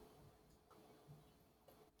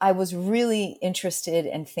I was really interested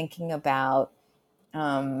in thinking about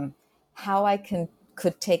how I could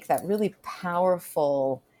take that really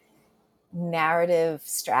powerful narrative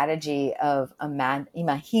strategy of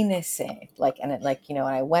imagínese, and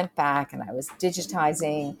I went back and I was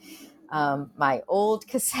digitizing my old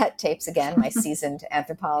cassette tapes, again, my seasoned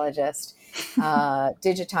anthropologist,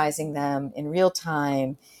 digitizing them in real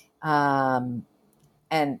time,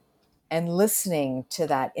 and listening to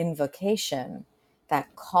that invocation,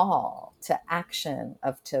 that call to action,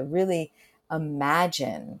 of to really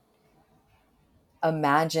imagine,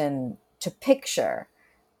 to picture,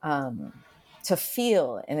 to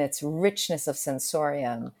feel in its richness of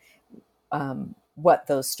sensorium, what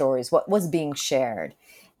those stories, what was being shared.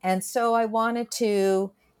 And so I wanted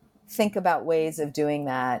to think about ways of doing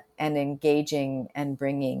that and engaging and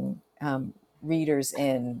bringing readers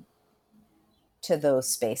in to those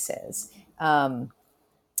spaces. And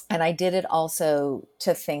I did it also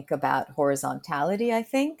to think about horizontality, I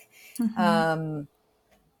think, to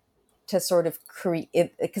sort of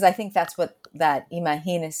create, because I think that's what that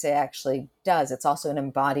Imagínese actually does. It's also an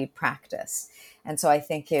embodied practice. And so I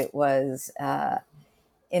think it was an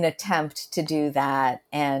attempt to do that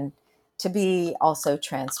and to be also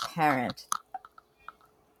transparent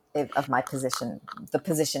of my position, the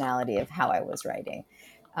positionality of how I was writing.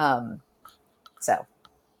 So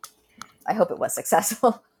I hope it was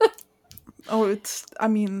successful. Oh, it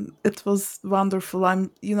was wonderful.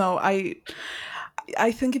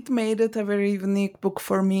 I think it made it a very unique book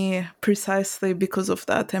for me precisely because of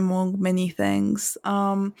that, among many things.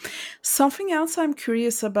 Something else I'm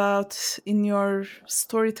curious about in your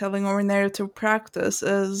storytelling or narrative practice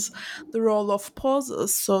is the role of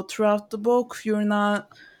pauses. So throughout the book, you're not,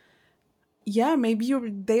 yeah, maybe you're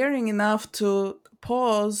daring enough to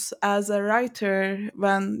pause as a writer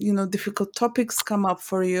when, difficult topics come up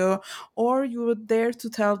for you, or you would dare to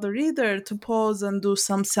tell the reader to pause and do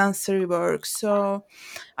some sensory work. So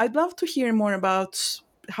I'd love to hear more about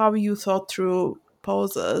how you thought through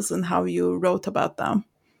pauses and how you wrote about them.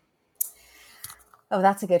 Oh,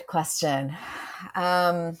 that's a good question.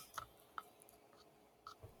 I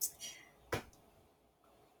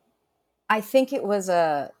think it was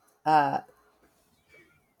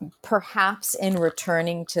perhaps in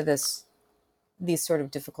returning to these sort of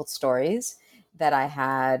difficult stories that I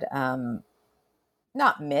had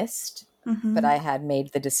not missed, but I had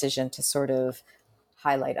made the decision to sort of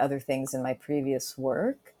highlight other things in my previous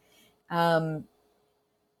work. I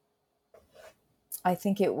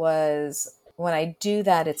think it was when I do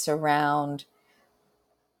that, it's around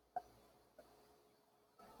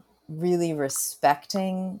really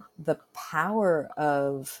respecting the power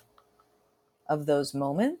of those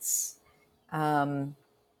moments,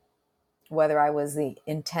 whether I was the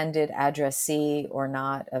intended addressee or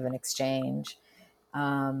not of an exchange,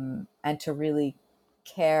 and to really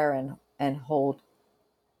care and hold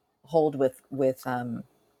with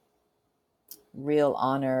real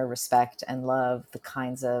honor, respect, and love the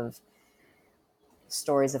kinds of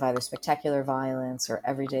stories of either spectacular violence or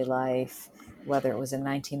everyday life, whether it was in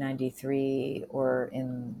 1993 or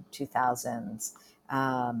in 2000s.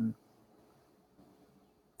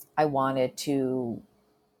 I wanted to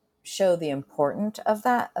show the importance of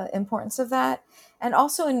that, and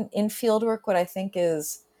also in fieldwork, what I think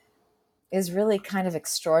is really kind of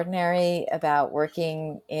extraordinary about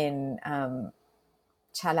working in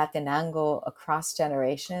Chalatenango across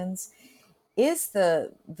generations is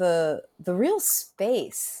the real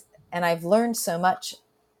space. And I've learned so much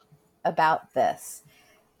about this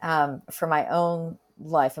for my own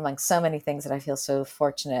life, among so many things that I feel so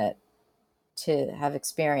fortunate to have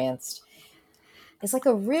experienced. It's like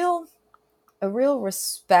a real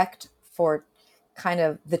respect for kind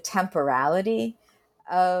of the temporality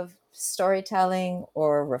of storytelling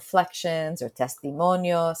or reflections or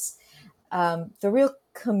testimonios, the real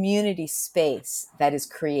community space that is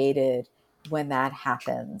created when that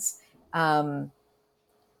happens, and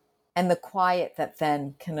the quiet that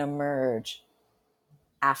then can emerge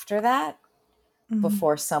after that,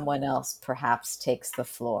 before someone else perhaps takes the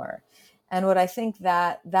floor. And what I think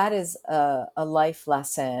that is a life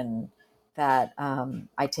lesson that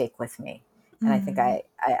I take with me. And I think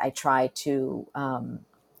I try to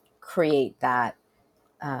create that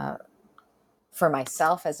for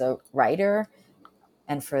myself as a writer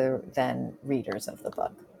and for then readers of the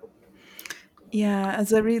book. Yeah,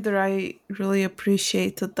 as a reader, I really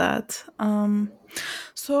appreciated that.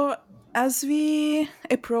 So, as we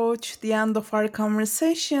approach the end of our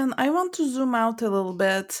conversation, I want to zoom out a little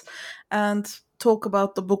bit and talk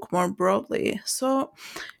about the book more broadly. So,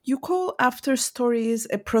 you call After Stories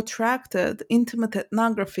a protracted, intimate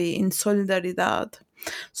ethnography in Solidaridad.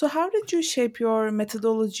 So, how did you shape your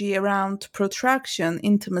methodology around protraction,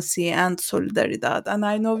 intimacy, and Solidaridad? And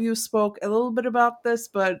I know you spoke a little bit about this,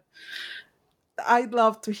 but I'd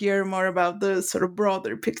love to hear more about the sort of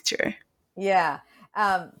broader picture. Yeah.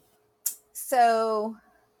 So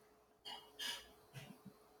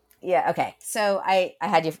yeah, okay. So I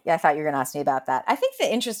thought you were going to ask me about that. I think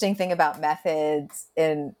the interesting thing about methods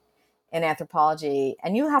in in anthropology,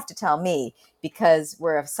 and you have to tell me because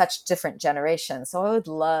we're of such different generations. So I would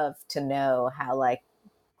love to know how like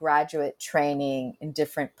graduate training in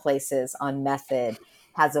different places on method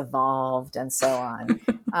has evolved and so on.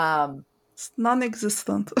 It's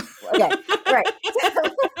non-existent. Okay, right.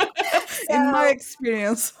 In my So,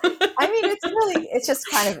 experience. I mean,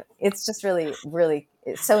 it's just really, really,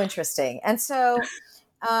 it's so interesting. And so,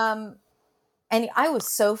 and I was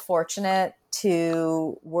so fortunate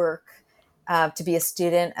to work, to be a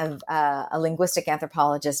student of a linguistic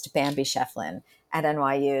anthropologist, Bambi Shefflin at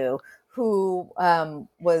NYU, who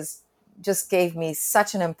was just gave me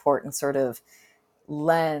such an important sort of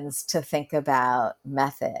lens to think about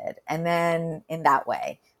method, and then in that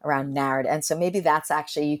way around narrative. And so maybe that's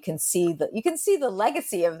actually you can see the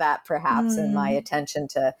legacy of that perhaps in my attention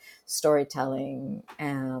to storytelling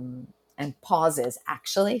and pauses,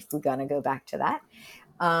 actually, if we're going to go back to that.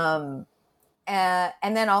 And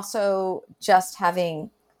then also just having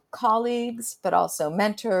colleagues, but also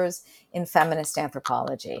mentors in feminist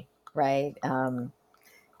anthropology, right? And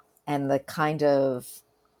the kind of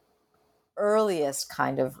earliest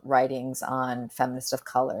kind of writings on feminist of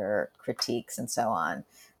color critiques and so on,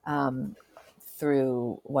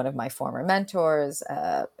 through one of my former mentors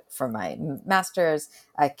for my master's,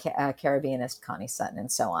 a Caribbeanist, Connie Sutton,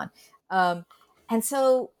 and so on. And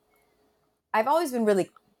so I've always been really,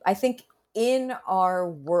 I think, in our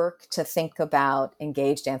work to think about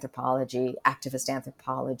engaged anthropology, activist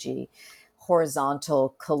anthropology,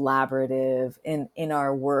 horizontal, collaborative, in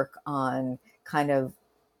our work on kind of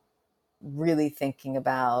really thinking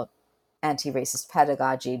about anti-racist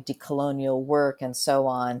pedagogy, decolonial work, and so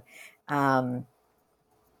on. I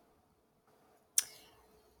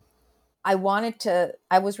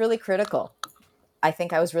was really critical. I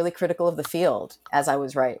think I was really critical of the field as I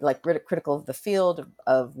was critical of the field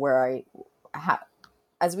of where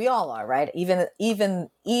as we all are, right? Even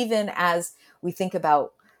as we think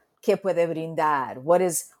about ¿qué puede brindar?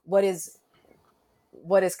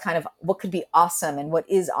 What could be awesome and what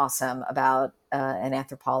is awesome about an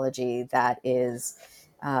anthropology that is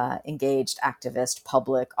engaged, activist,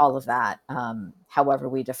 public, all of that, however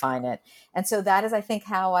we define it. And so that is, I think,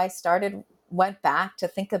 how I went back to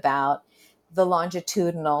think about the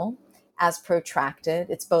longitudinal as protracted.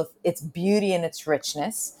 It's both its beauty and its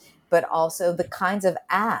richness, but also the kinds of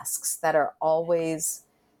asks that are always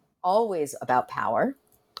about power.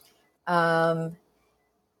 The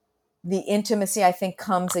intimacy, I think,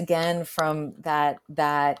 comes again from that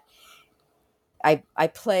I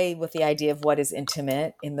play with the idea of what is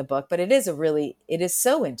intimate in the book, but it is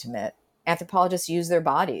so intimate. Anthropologists use their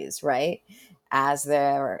bodies, right, as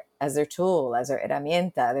their tool, as their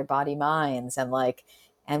herramienta, their body minds, and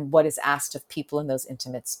what is asked of people in those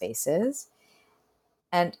intimate spaces.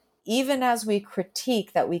 And even as we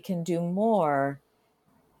critique that we can do more,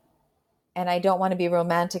 and I don't want to be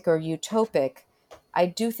romantic or utopic, I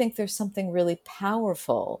do think there's something really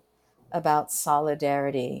powerful about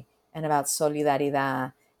solidarity and about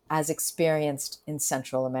solidaridad as experienced in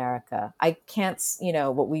Central America. I can't,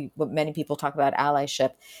 what many people talk about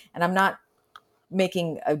allyship, and I'm not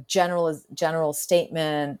making a general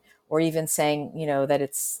statement or even saying, that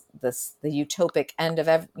it's the utopic end of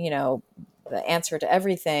the answer to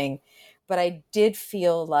everything. But I did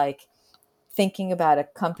feel like thinking about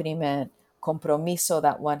accompaniment, compromiso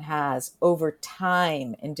that one has over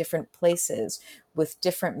time in different places with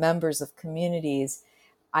different members of communities,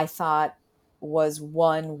 I thought was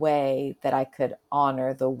one way that I could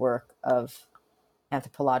honor the work of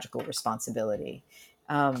anthropological responsibility.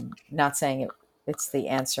 Not saying it's the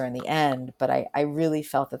answer in the end, but I really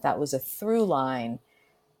felt that was a through line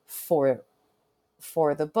for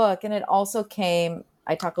the book. And it also came,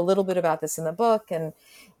 I talk a little bit about this in the book, and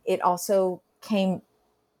it also came,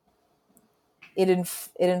 it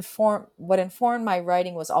informed, what informed my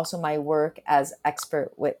writing was also my work as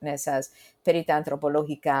expert witness, as perita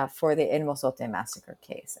antropológica for the El Mozote massacre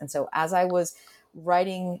case. And so as I was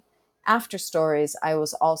writing after stories, I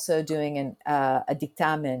was also doing a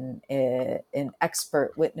dictamen, an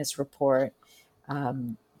expert witness report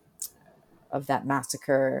of that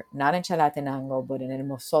massacre, not in Chalatenango, but in El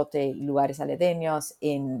Mozote, lugares aledaños,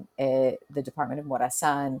 in the department of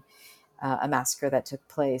Morazán, a massacre that took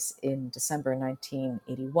place in December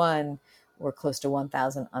 1981, where close to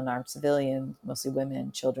 1,000 unarmed civilians, mostly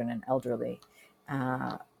women, children, and elderly,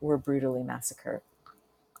 were brutally massacred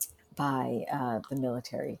by the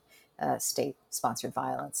military state-sponsored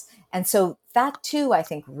violence. And so that too, I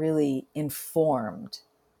think, really informed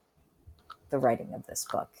the writing of this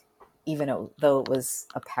book, even though it was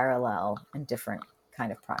a parallel and different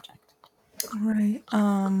kind of project. Right.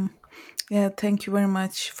 Yeah, thank you very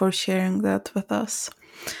much for sharing that with us.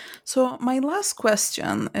 So my last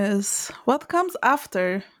question is, what comes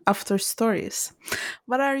after stories?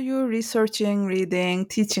 What are you researching, reading,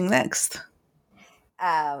 teaching next?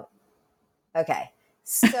 Uh, okay.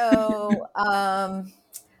 So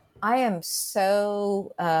I am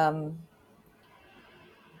so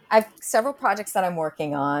I've several projects that I'm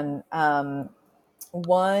working on.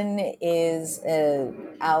 One is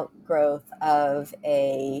an outgrowth of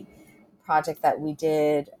a project that we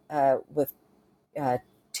did with uh,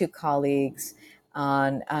 two colleagues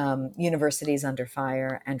on universities under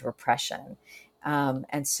fire and repression.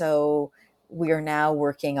 And so we are now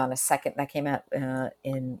working on a second that came out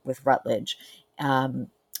in with Rutledge,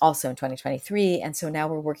 also in 2023. And so now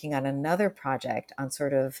we're working on another project on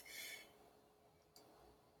sort of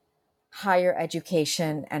higher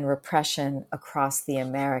education and repression across the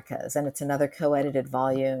Americas. And it's another co-edited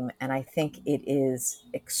volume. And I think it is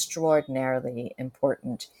extraordinarily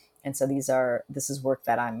important. And so this is work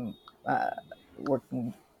that I'm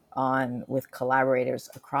working on with collaborators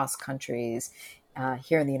across countries,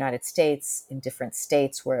 here in the United States, in different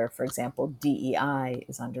states where, for example, DEI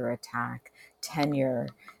is under attack, tenure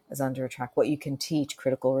is under attack, what you can teach,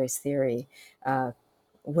 critical race theory,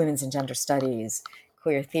 women's and gender studies,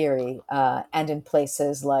 queer theory, and in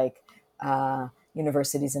places like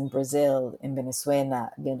universities in Brazil, in Venezuela,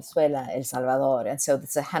 El Salvador. And so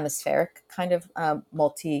it's a hemispheric kind of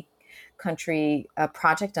multi-country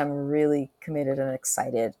project. I'm really committed and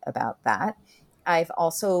excited about that. I've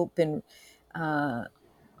also been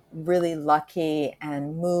really lucky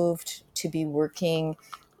and moved to be working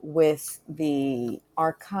with the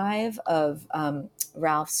archive of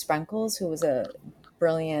Ralph Sprenkels, who was a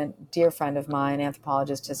brilliant, dear friend of mine,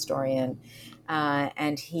 anthropologist, historian,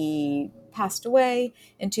 and he passed away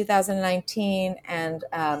in 2019. And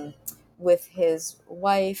with his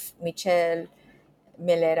wife, Michelle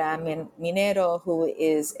Milera Minero, who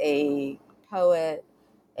is a poet,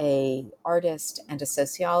 a artist, and a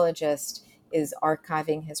sociologist, is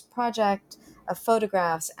archiving his project of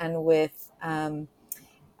photographs, and with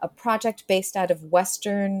a project based out of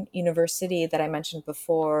Western University that I mentioned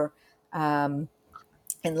before,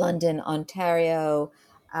 in London, Ontario,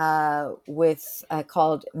 with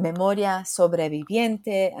called Memoria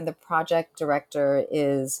Sobreviviente, and the project director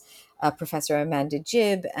is Professor Amanda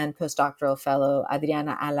Gibb, and postdoctoral fellow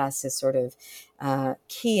Adriana Alas is sort of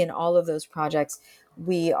key in all of those projects.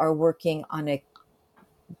 We are working on a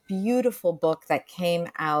beautiful book that came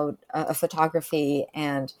out, a photography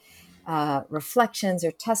and reflections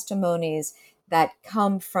or testimonies that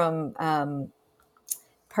come from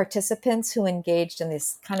participants who engaged in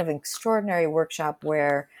this kind of extraordinary workshop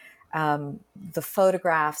where the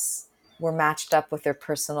photographs were matched up with their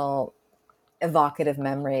personal evocative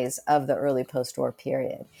memories of the early post-war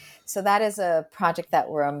period. So that is a project that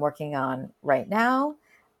I'm working on right now.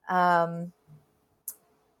 I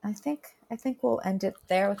think we'll end it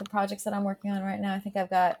there with the projects that I'm working on right now. I think I've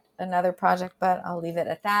got another project, but I'll leave it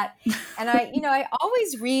at that. And I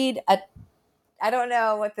always read I don't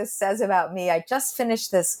know what this says about me. I just finished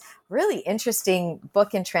this really interesting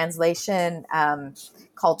book in translation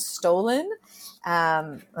called Stolen.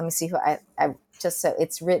 Let me see who I just so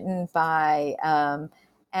it's written by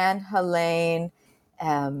Anne Helene.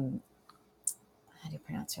 How do you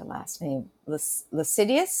pronounce her last name?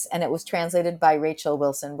 Lacidius, and it was translated by Rachel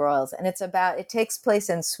Wilson Broyles. And it takes place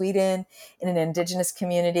in Sweden in an indigenous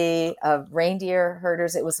community of reindeer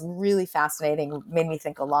herders. It was really fascinating, made me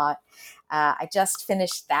think a lot. I just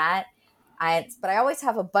finished that. But I always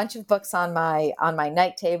have a bunch of books on my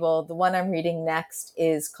night table. The one I'm reading next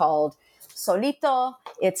is called Solito.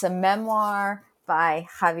 It's a memoir by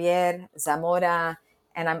Javier Zamora.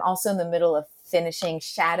 And I'm also in the middle of finishing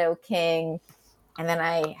Shadow King. And then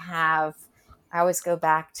I always go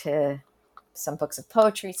back to some books of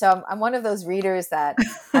poetry. So I'm one of those readers that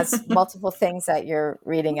has multiple things that you're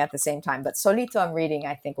reading at the same time. But Solito I'm reading,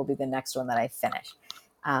 I think, will be the next one that I finish.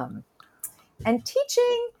 And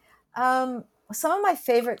teaching, some of my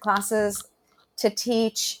favorite classes to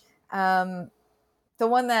teach, the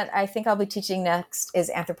one that I think I'll be teaching next is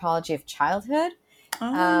Anthropology of Childhood.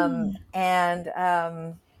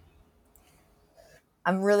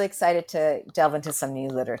 I'm really excited to delve into some new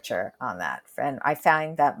literature on that. And I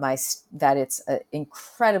find that it's an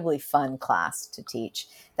incredibly fun class to teach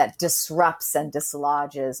that disrupts and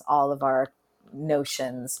dislodges all of our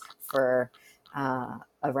notions for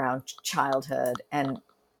around childhood. And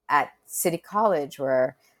at City College,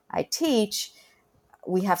 where I teach,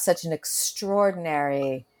 we have such an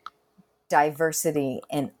extraordinary diversity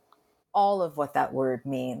in all of what that word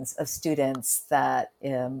means, of students that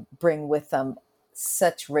bring with them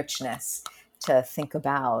such richness to think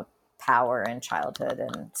about power and childhood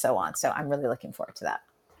and so on. So I'm really looking forward to that.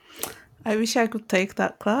 I wish I could take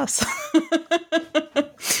that class.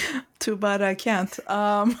 Too bad I can't.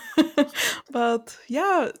 But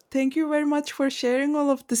yeah, thank you very much for sharing all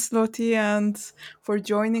of this, Lottie, and for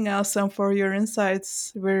joining us and for your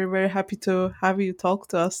insights. We're very happy to have you talk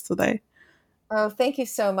to us today. Oh, thank you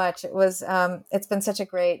so much. It's been such a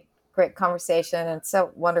great conversation, and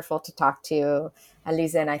so wonderful to talk to you,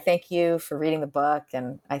 Aliza. And I thank you for reading the book,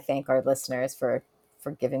 and I thank our listeners for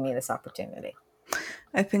giving me this opportunity.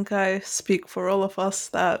 I think I speak for all of us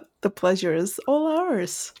that the pleasure is all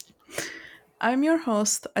ours. I'm your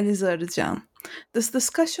host, Aliza Arıcan. This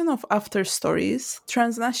discussion of After Stories,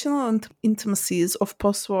 Transnational Intimacies of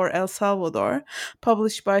Postwar El Salvador,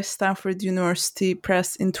 published by Stanford University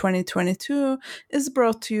Press in 2022, is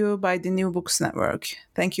brought to you by the New Books Network.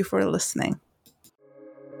 Thank you for listening.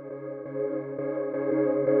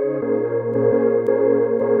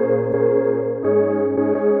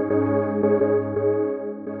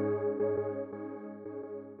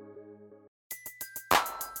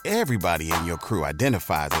 Everybody in your crew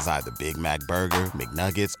identifies as either Big Mac Burger,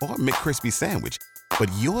 McNuggets, or McCrispy Sandwich.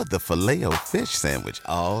 But you're the Filet-O-Fish Sandwich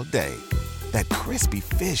all day. That crispy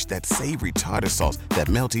fish, that savory tartar sauce, that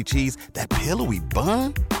melty cheese, that pillowy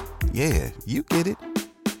bun. Yeah, you get it.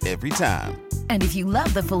 Every time. And if you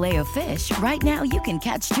love the Filet-O-Fish, right now you can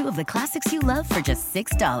catch 2 of the classics you love for just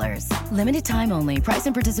 $6. Limited time only. Price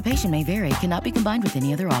and participation may vary. Cannot be combined with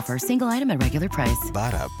any other offer. Single item at regular price.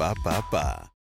 Ba-da-ba-ba-ba.